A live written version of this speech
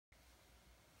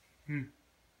Hmm.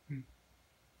 Hmm.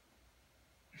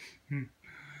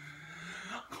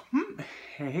 Hmm.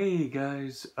 Hey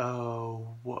guys,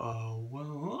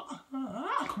 welcome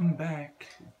back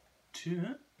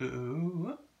to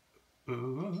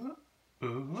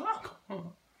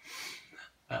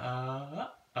uh,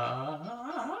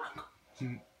 uh,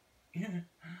 yeah,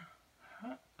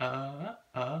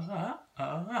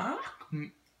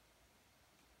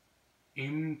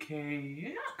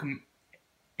 MK,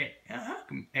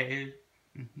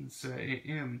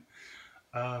 M,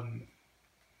 um,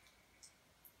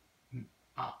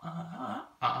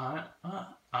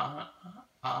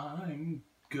 I'm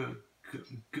going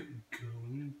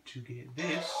to get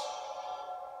this.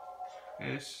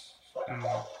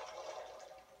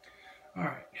 All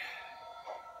right.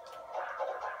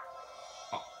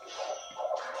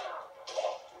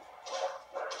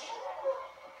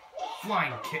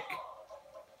 Flying kick.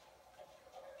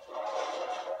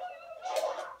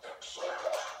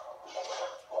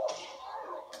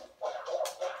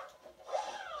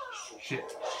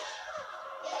 Shit.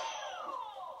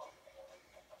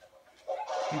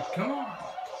 Come on.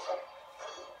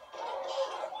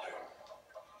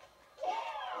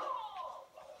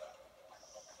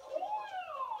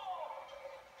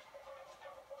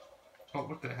 Oh,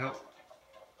 what the hell?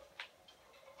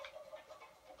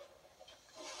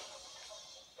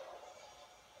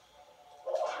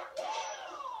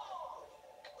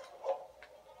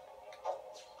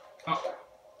 Oh,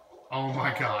 oh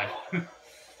my god.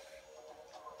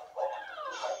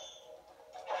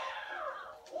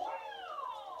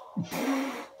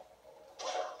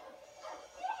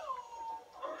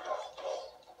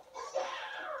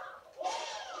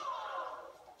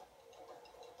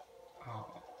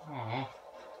 Oh.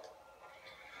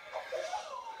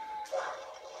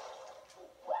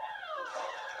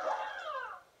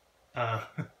 Uh.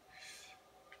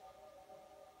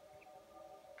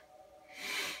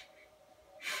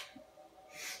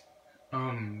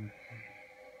 um.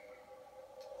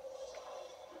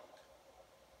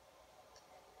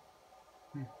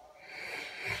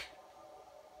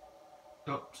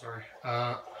 Oh, sorry.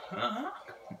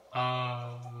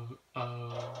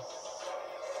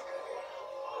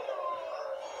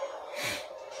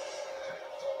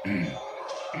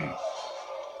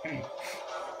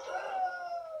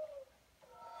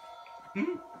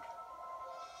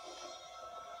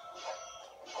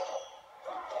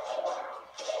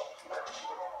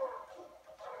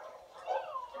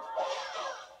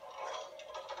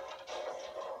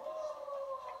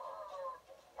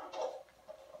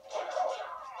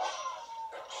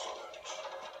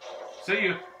 See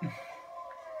you.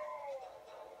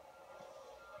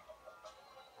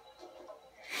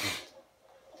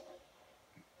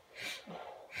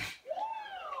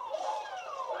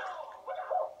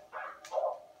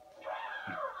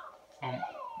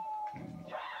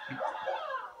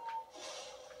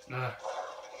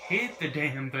 Hit the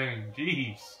damn thing,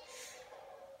 jeez.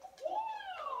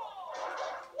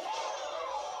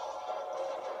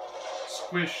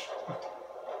 Squish.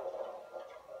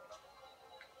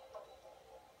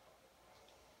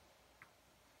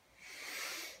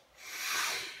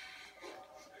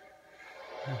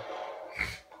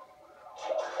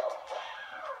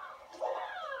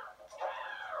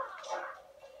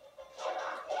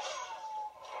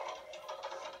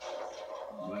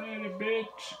 Little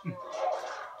bitch.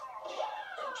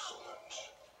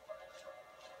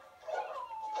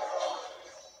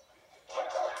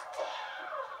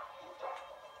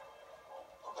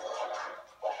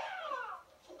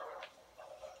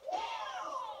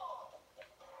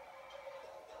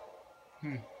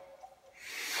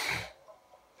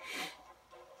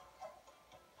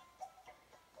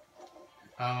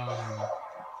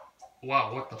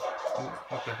 Wow, what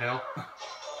the hell?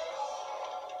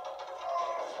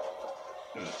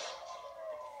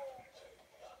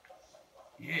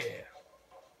 Yeah.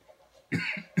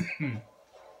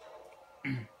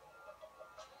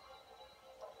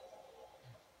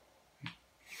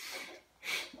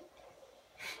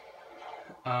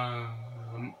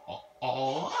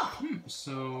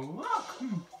 So,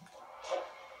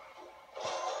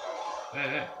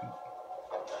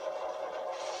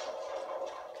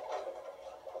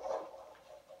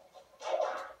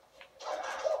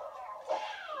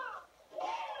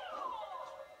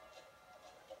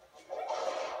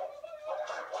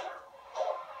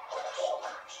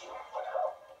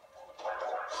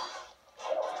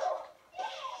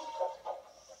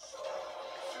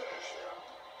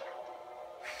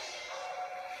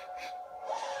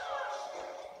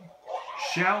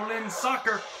 Shaolin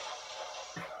soccer.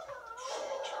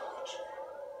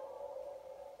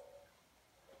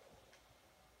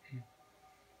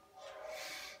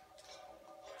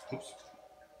 Oops.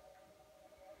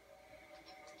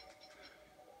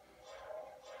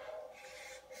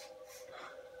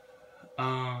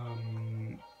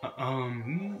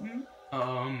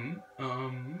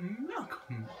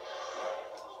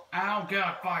 Ow,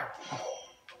 God, fire.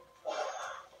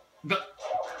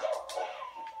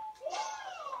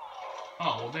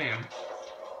 Oh, well, damn.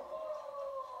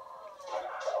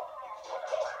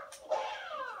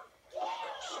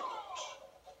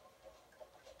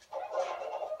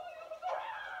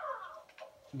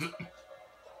 Look.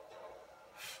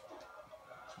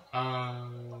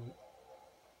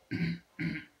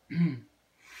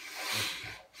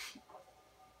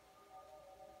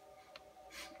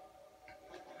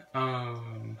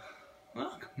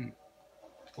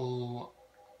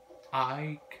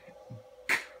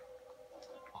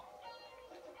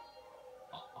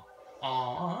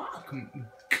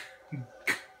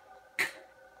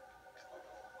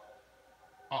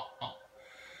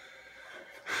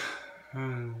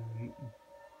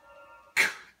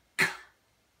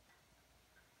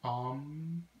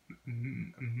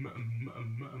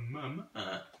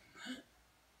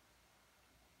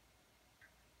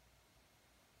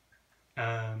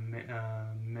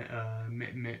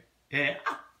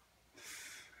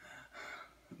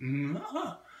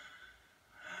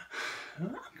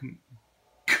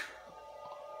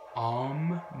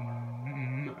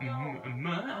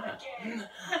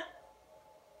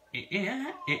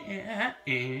 Yeah.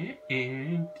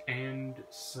 And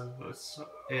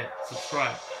yeah,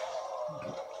 subscribe.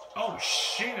 Oh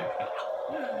shit!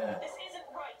 This isn't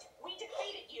right. We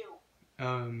defeated you.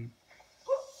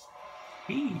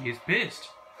 He is pissed.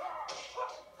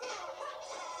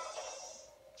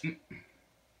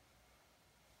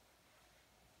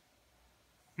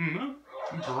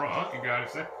 Brock, you gotta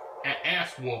say,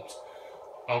 ass whooped.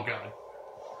 Oh god.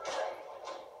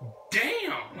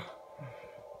 Damn.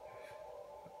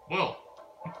 Well.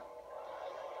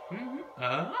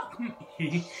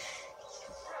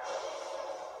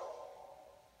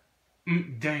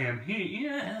 Damn.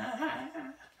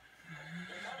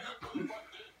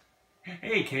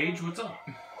 Hey, Cage, what's up?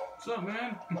 What's up,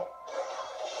 man?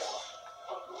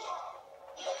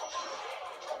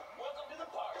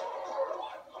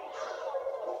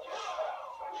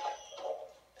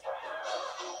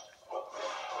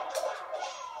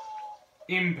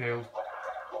 Impaled.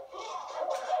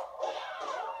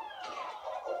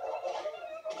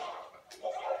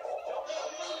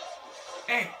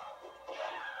 Hey!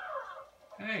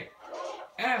 Hey!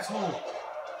 Asshole!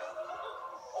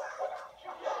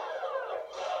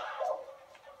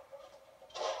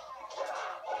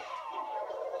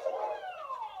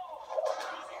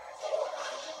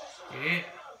 Yeah,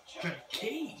 got a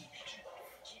cage.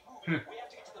 We have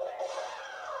to get to the back.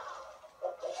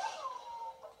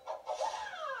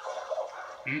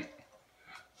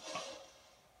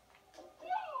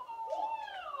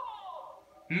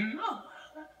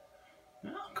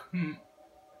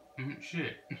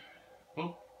 Shit.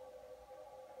 Oh.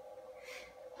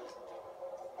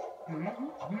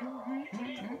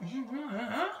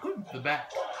 The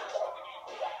back.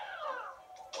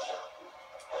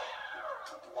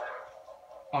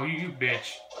 Oh, you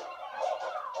bitch.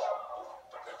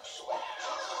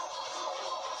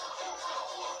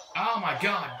 Oh my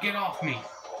god, get off me.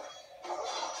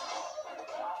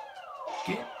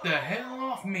 Get the hell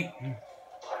off me.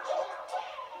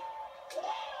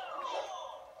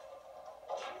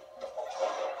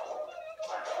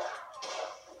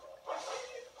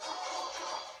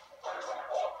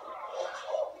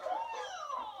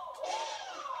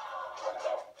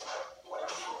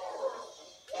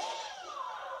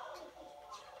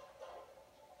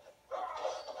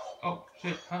 Oh,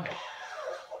 shit, hi.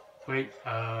 Wait,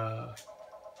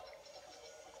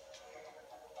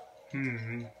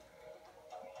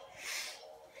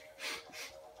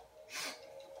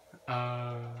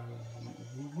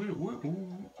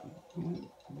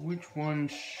 which one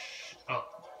oh,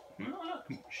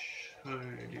 should I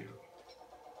do?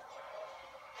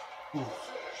 Ooh.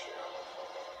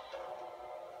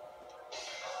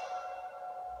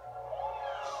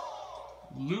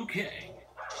 Liu Kang.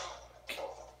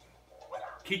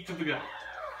 Kick to the gut.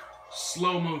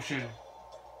 Slow motion.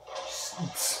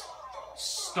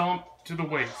 Stomp to the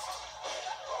waist.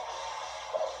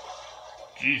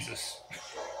 Jesus.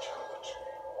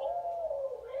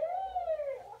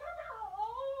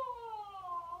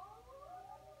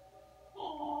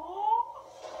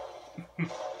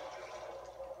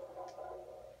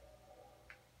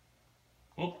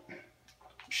 Oh,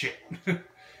 shit.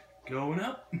 Going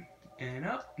up and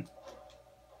up.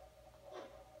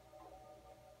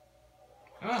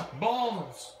 Ah,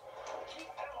 balls.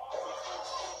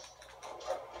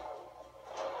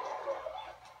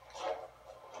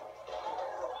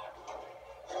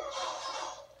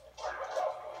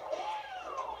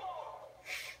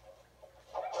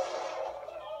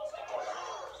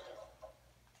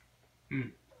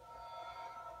 Wait.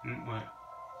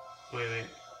 Wait.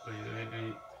 Good.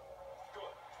 Now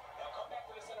come back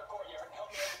to the center courtyard and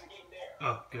help me open the gate there.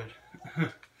 Oh, good.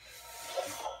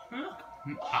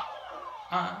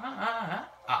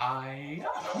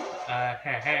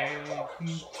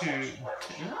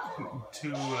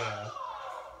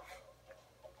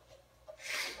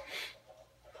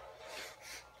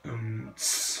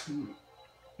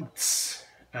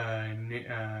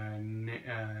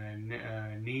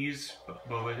 Knees,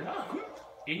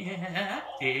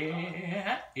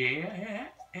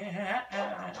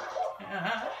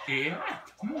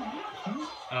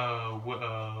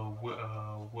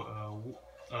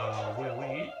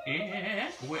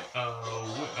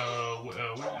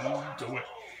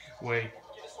 wait. Get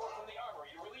a sword from the armory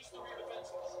to release the rear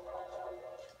defenses.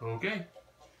 Okay.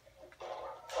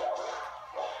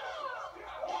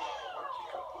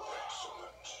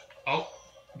 Oh.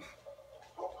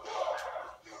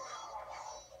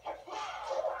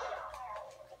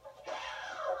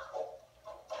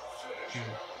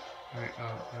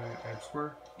 Alright,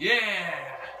 square.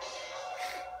 Yeah!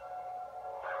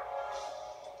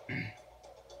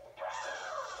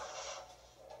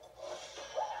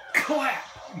 Clap!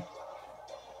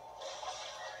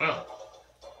 Well.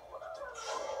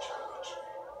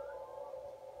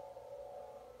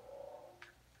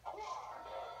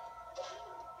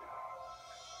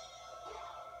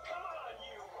 Come on,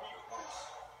 you mutants!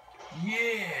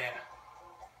 Yeah!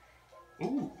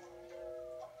 Ooh.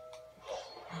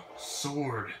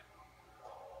 Sword.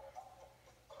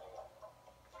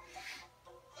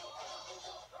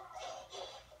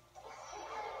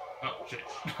 Oh, shit.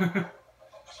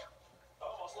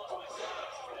 Almost lost my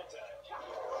sunglasses that time.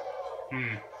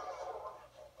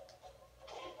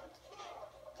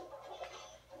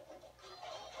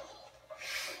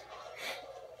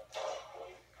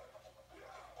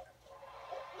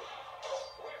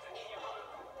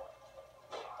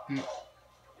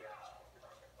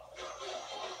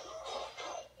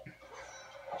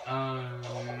 I'm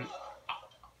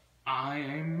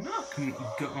not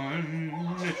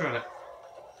gonna try to.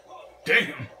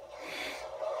 Damn!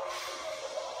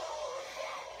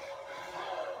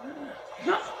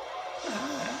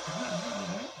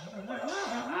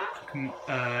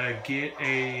 Get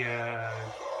I'm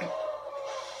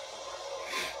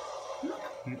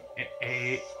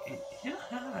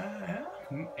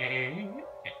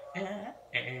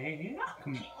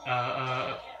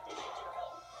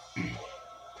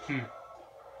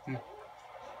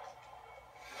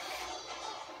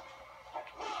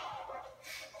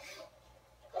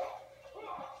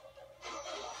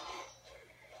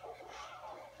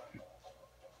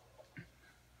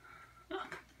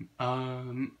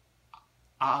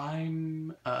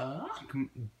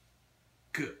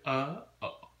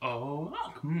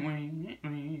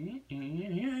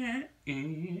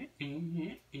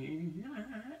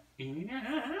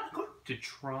to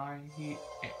try and get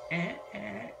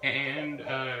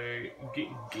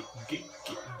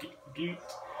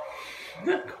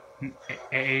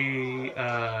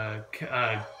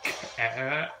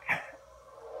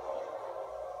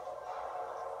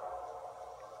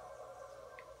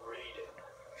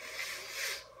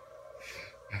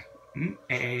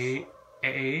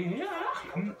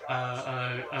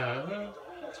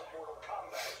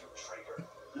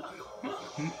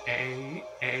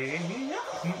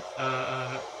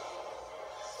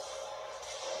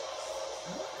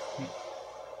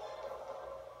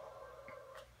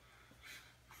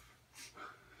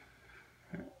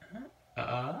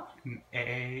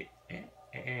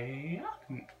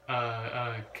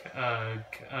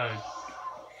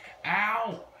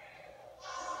ow!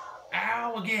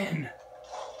 Ow again!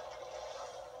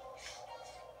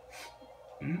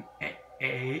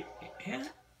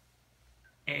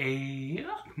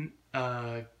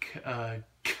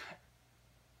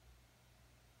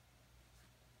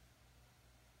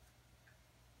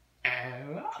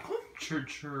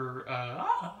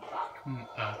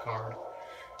 Card.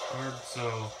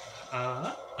 So,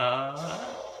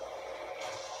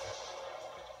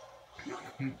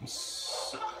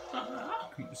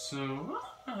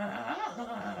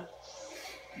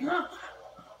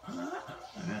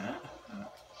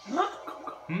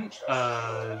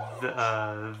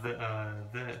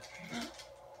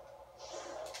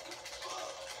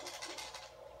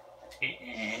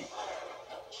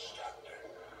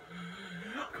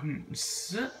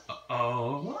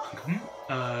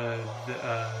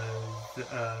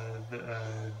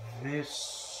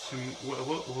 this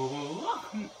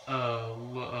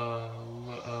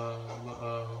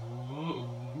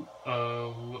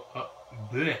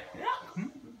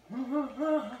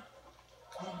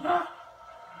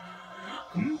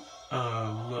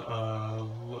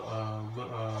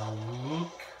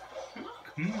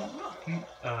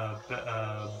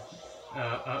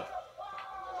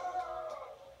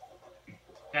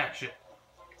Action.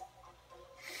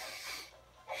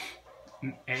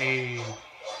 A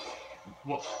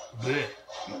what? Bleh.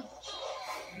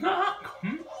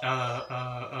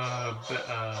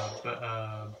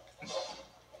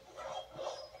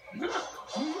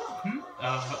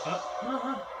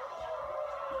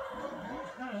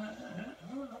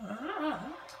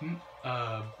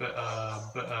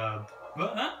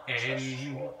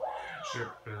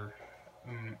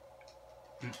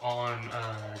 And on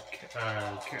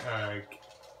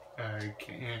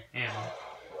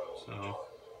so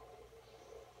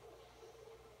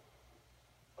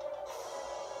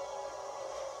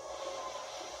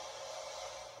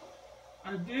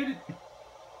I did it.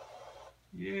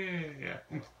 Yeah.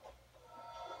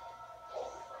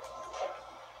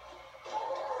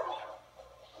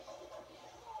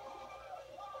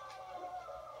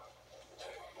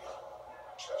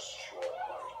 Just your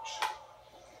might.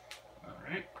 All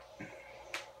right.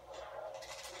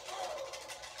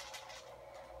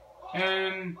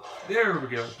 And there we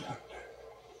go.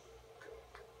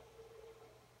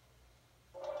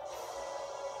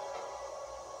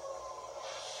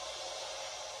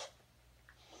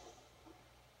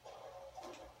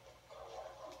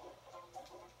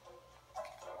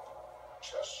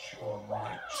 Just your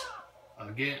might.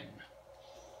 Again.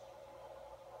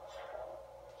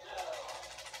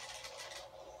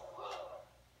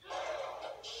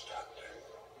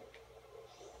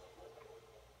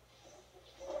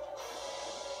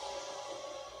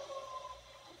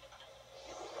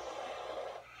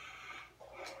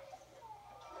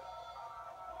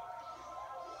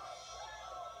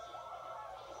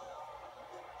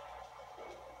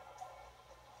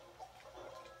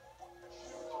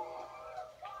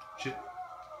 Shit.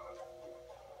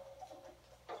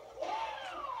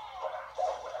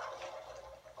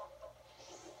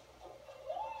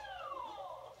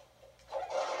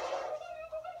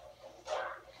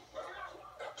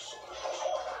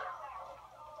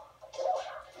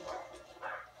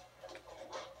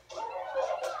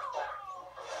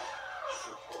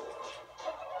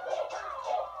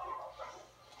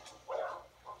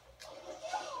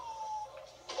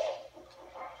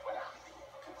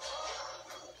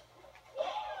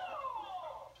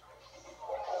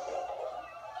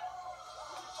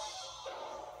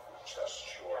 Just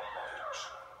your might.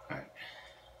 Alright.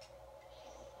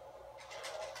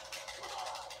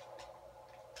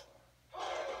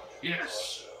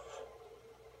 Yes.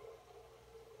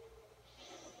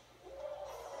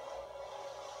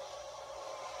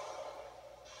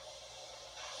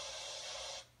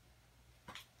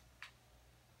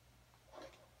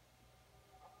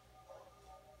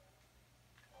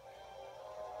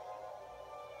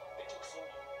 They took Sun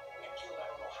and killed I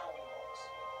don't know how many monks.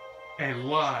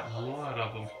 A lot of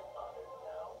them.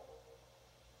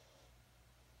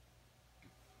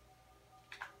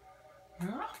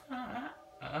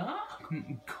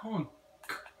 Conk.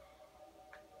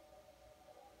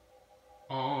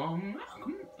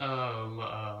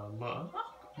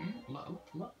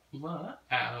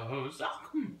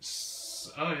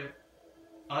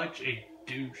 Such a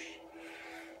douche.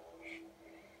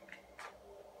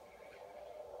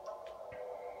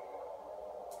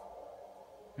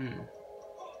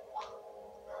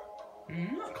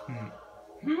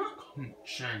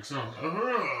 Shang Tsung.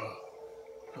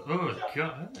 Oh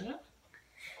God. Do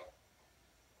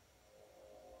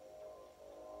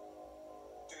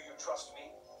you trust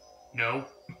me? No.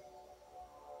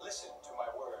 Listen to my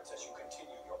words as you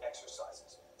continue your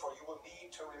exercises, for you will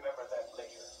need to remember them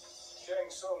later. Shang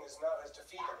Tsung is not as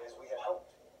defeated as we had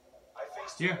hoped. I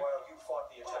faced him while you fought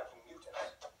the attacking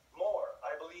mutants. More,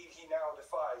 I believe he now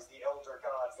defies the Elder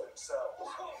Gods themselves.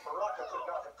 Baraka could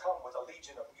not have come with a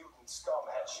legion of mutant scum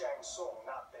had Shang Tsung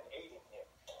not been aiding him.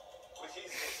 With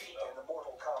his defeat in the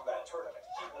Mortal Kombat tournament,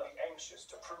 he will be anxious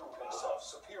to prove himself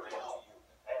superior to you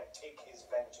and take his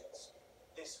vengeance.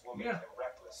 This will make him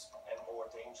reckless and more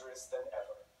dangerous than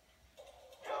ever.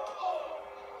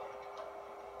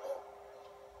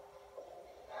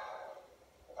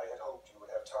 I had hoped you would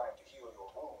have time to heal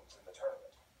your wounds in the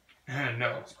tournament.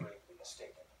 No. I was greatly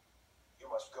mistaken. You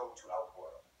must go to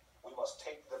Outworld. We must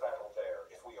take the battle there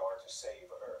if we are to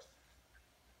save Earth.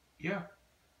 Yeah.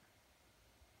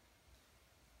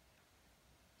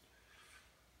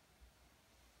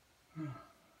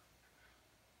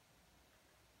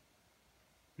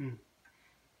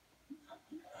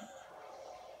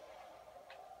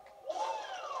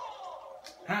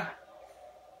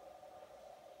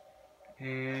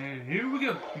 And here we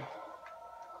go.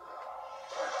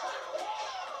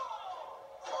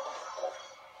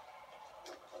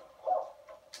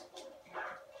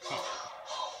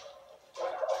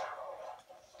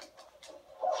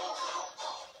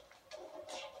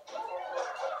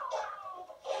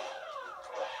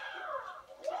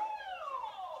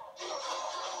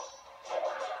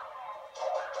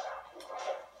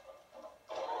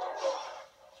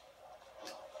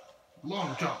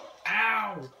 Long jump.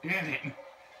 Ow! Damn it.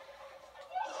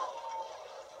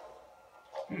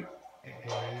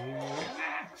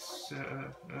 X.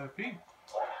 B.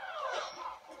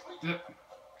 Yep.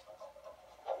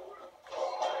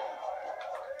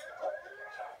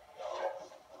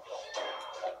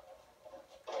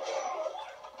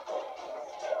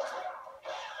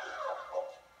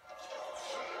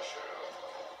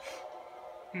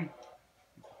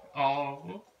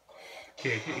 Oh.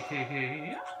 Okay.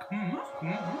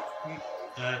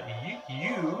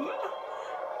 You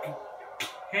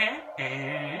can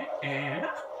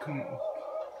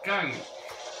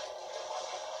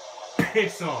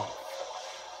piss off.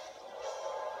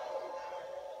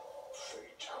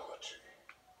 Fatality.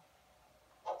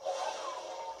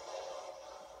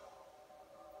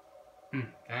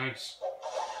 Thanks.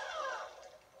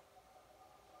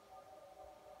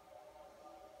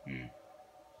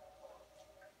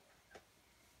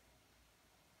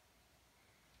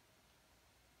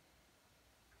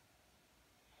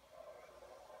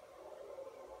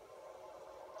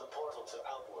 The portal to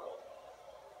Outworld.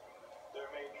 There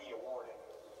may be a warning.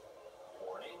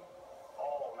 Warning?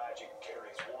 All magic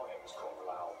carries warnings, Kung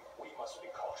Lao. We must be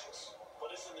cautious.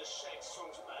 But isn't this Shang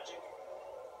Tsung's magic?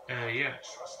 Yeah.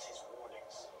 Trust his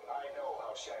warnings. I know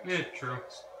how Shang Yeah, Tsung true.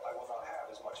 thinks. I will not have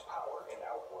as much power in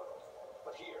Outworld.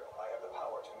 But here, I have the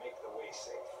power to make the way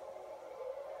safe.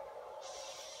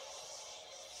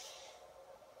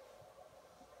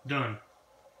 Done.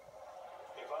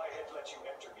 If I had let you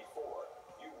enter before,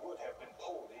 you would have been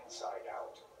pulled inside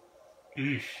out.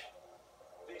 Eesh.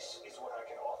 This is what I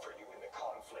can offer you in the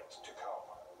conflict to come.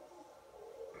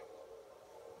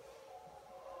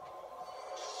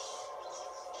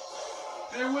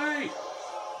 Hey, wait!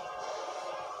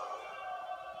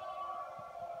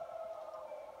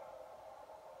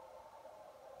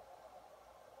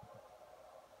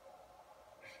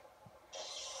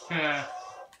 Yeah.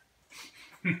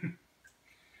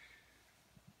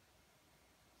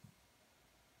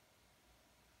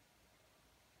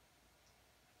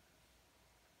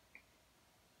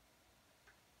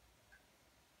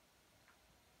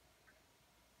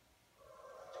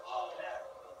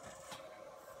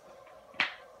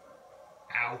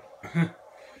 Ow.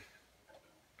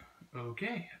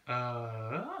 Okay.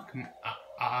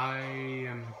 I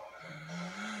am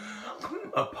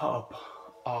a pup.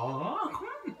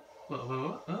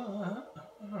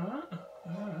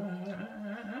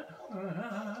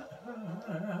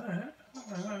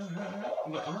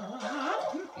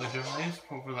 Legitimize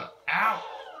for the ow.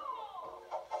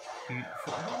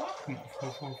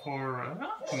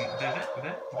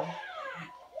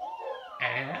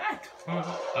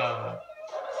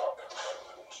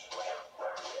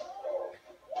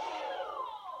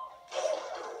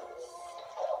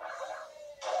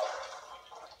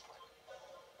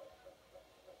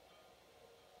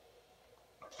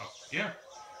 Yeah.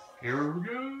 Here we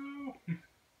go.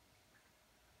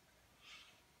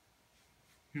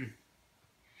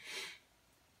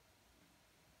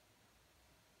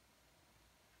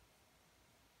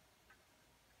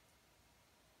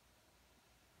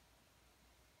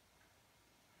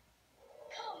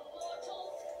 Come,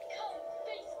 mortals, come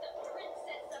face the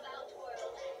princess of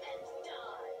Outworld and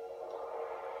die.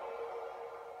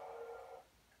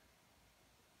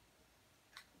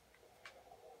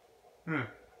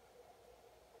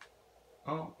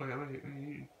 Oh,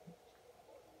 wait.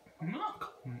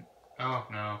 Look. Oh,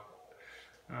 no.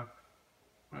 Oh,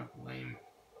 lame.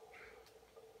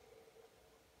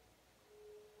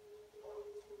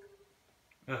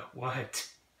 What?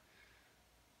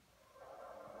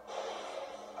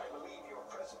 I believe your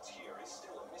presence here is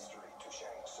still a mystery to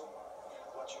Shang Tsung,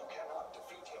 but you cannot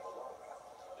defeat him alone.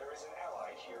 There is an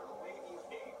ally here who may be of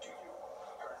aid to you.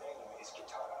 Her name is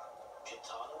Kitana.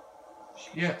 Kitana? She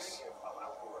is Yes. a native of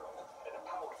Outworld and a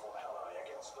powerful ally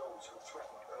against those who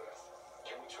threaten Earth.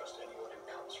 Can we trust anyone who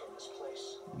comes from this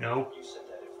place? Nope. You said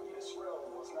that if this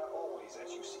realm was not always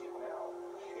as you see it now,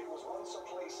 it was once a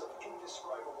place of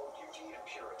indescribable beauty and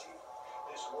purity.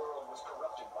 This world was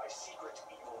corrupted by secret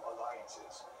evil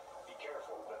alliances. Be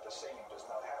careful that the same does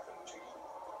not happen to you.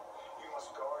 You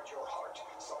must guard your heart,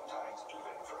 sometimes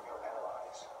even from your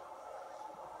allies.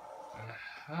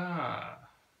 Aha.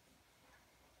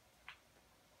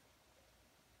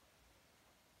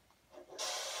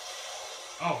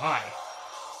 Oh, hi.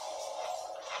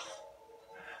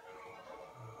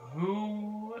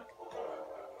 Who?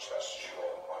 Test your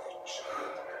might.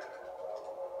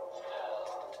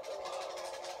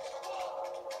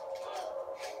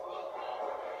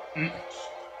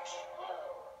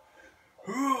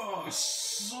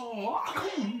 So,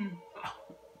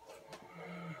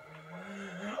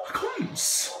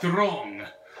 Strong.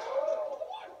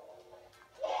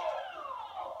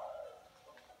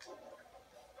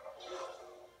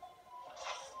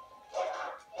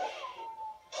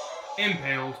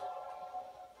 Impaled.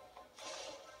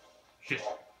 Shit.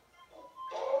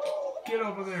 Get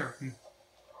over there.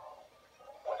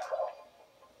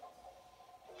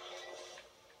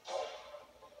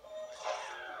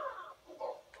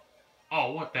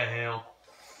 Oh, what the hell?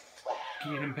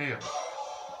 Get impaled.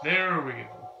 There we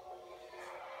go.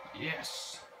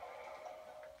 Yes.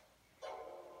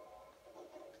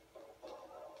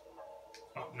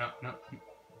 Oh, no, no.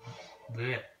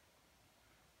 There.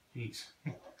 Jeez.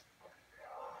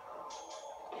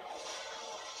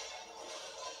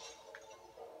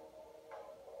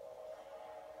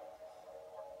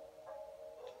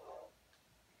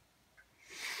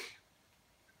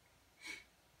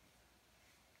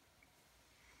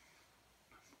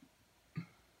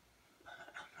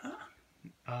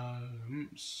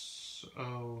 So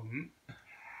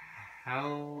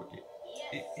how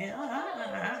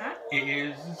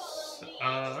is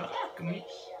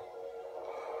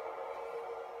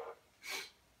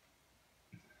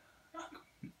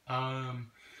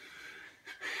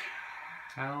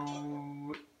how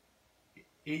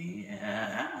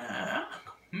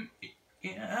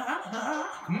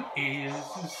is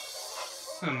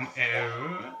some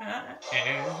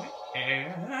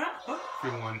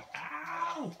everyone?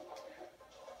 Ow!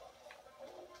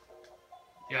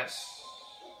 Yes.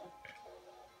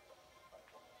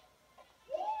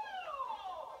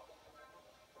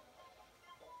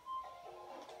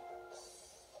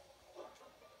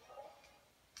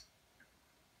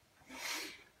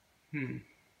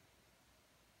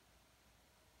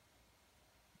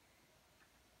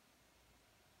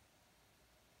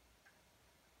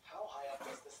 How high up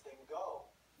does this thing go?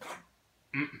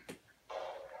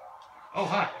 Oh,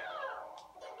 hi.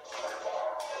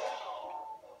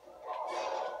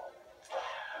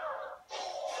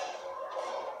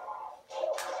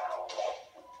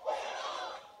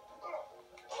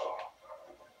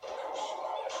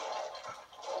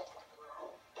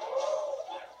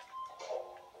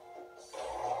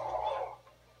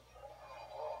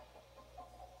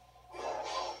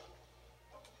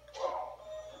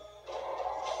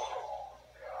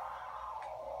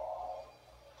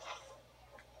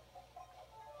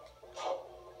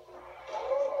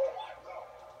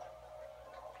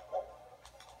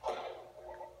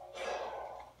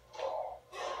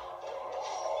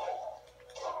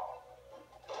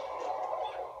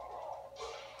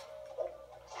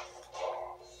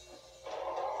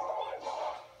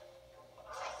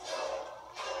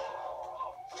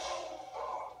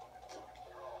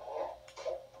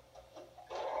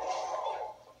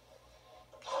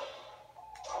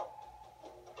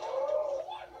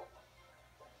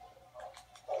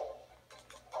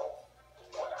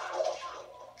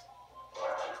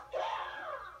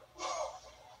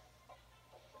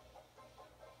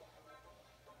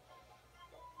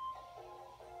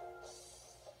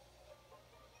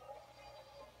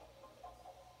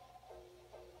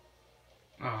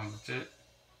 That's it.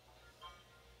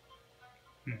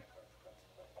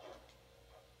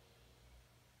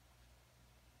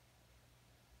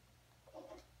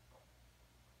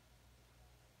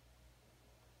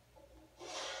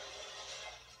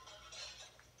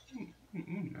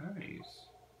 Nice.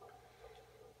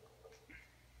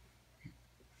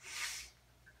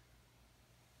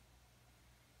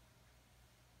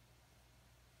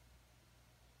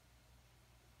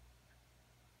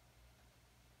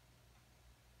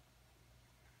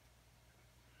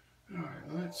 Alright,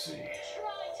 let's see. Try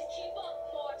to keep up,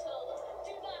 mortal.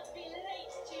 Do not be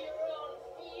late to your own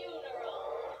funeral.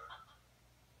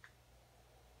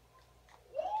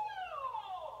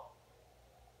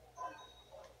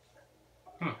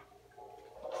 Huh.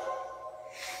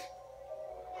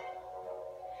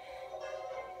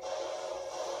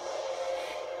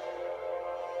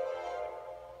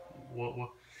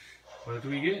 What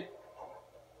did we get?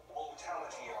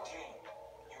 Mortality obtained.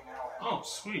 You now have. Oh,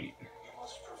 sweet. You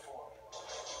must perform.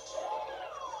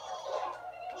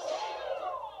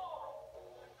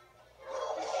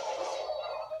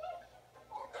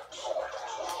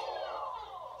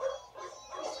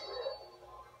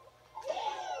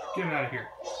 Get out of here.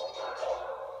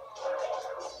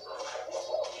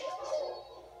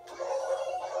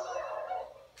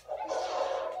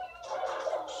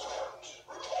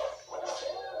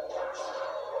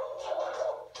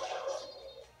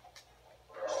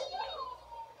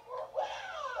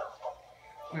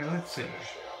 Alright, let's see.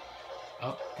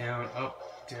 Up,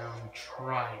 down,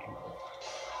 triangle.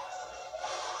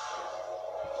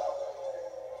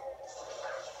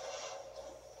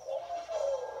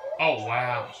 Oh,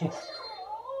 wow. She's at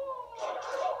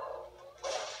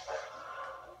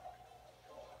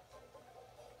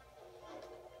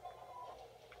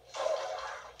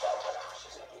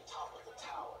the top of the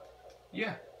tower.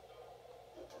 Yeah.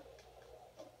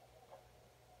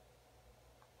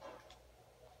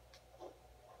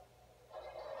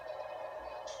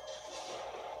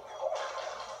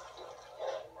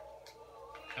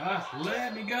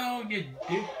 Let me go, you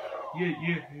dick. You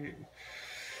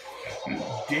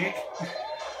dick.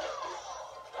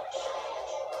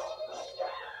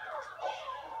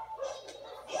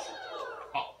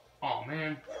 Oh,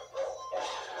 man.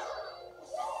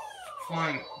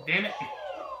 Flying, damn it.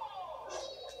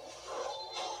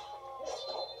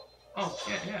 Oh,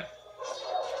 yeah.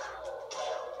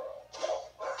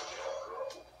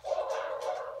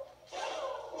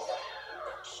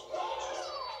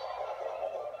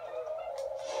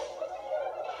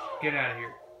 Get out of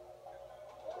here.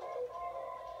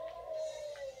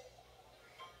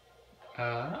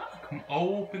 Come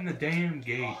open the damn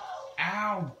gate.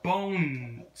 Ow,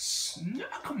 bones.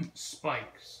 Come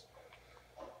spikes.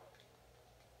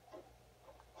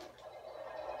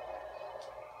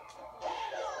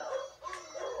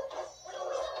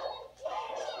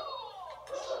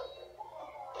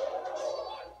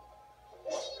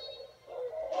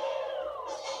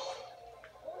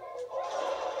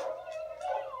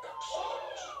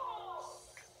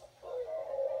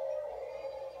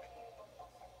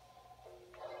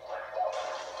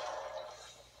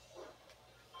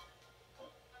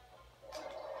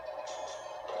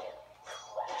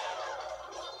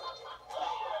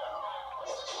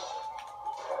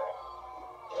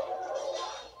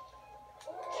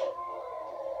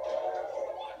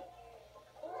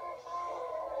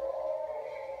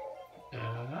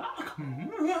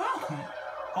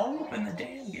 Open the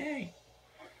damn gate.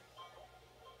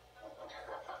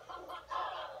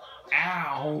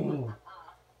 Ow.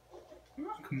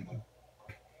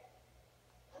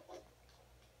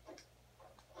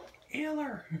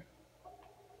 Healer.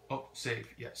 Oh, save,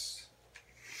 yes.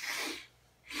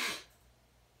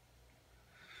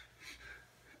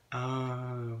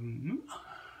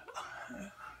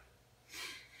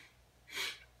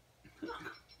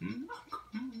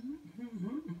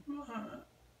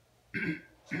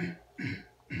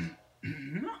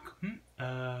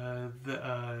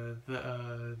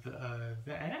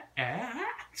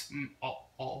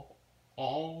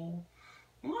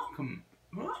 Welcome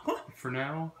for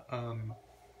now.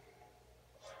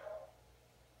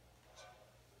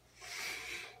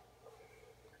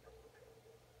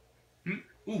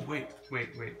 Ooh, wait.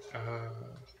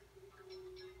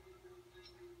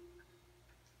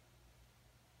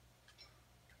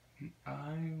 I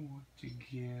want to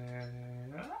get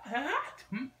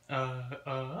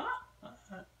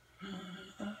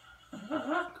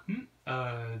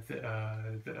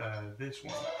this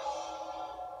one.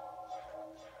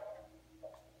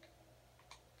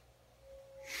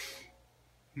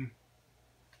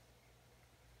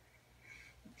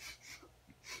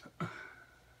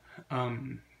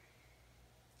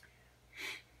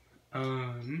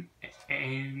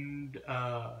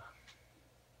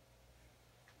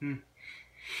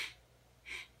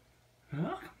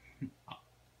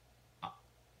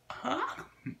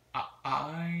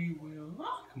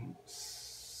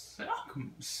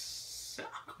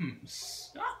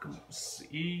 I will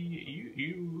see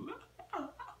you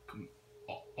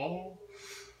all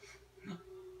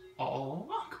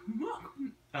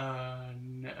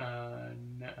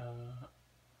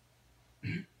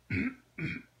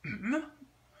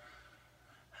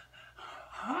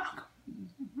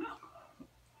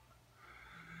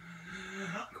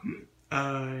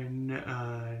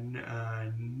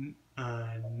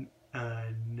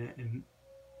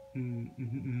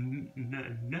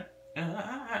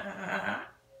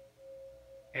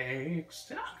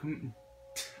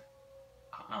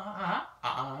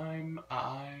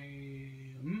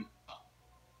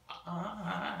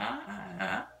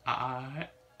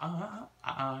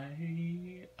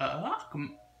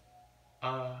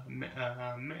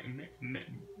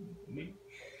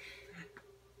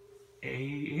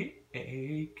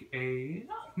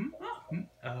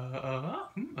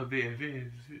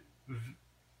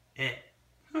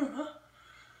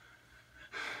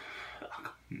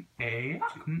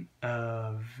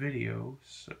video.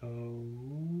 So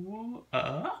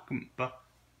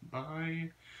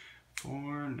bye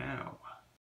for now.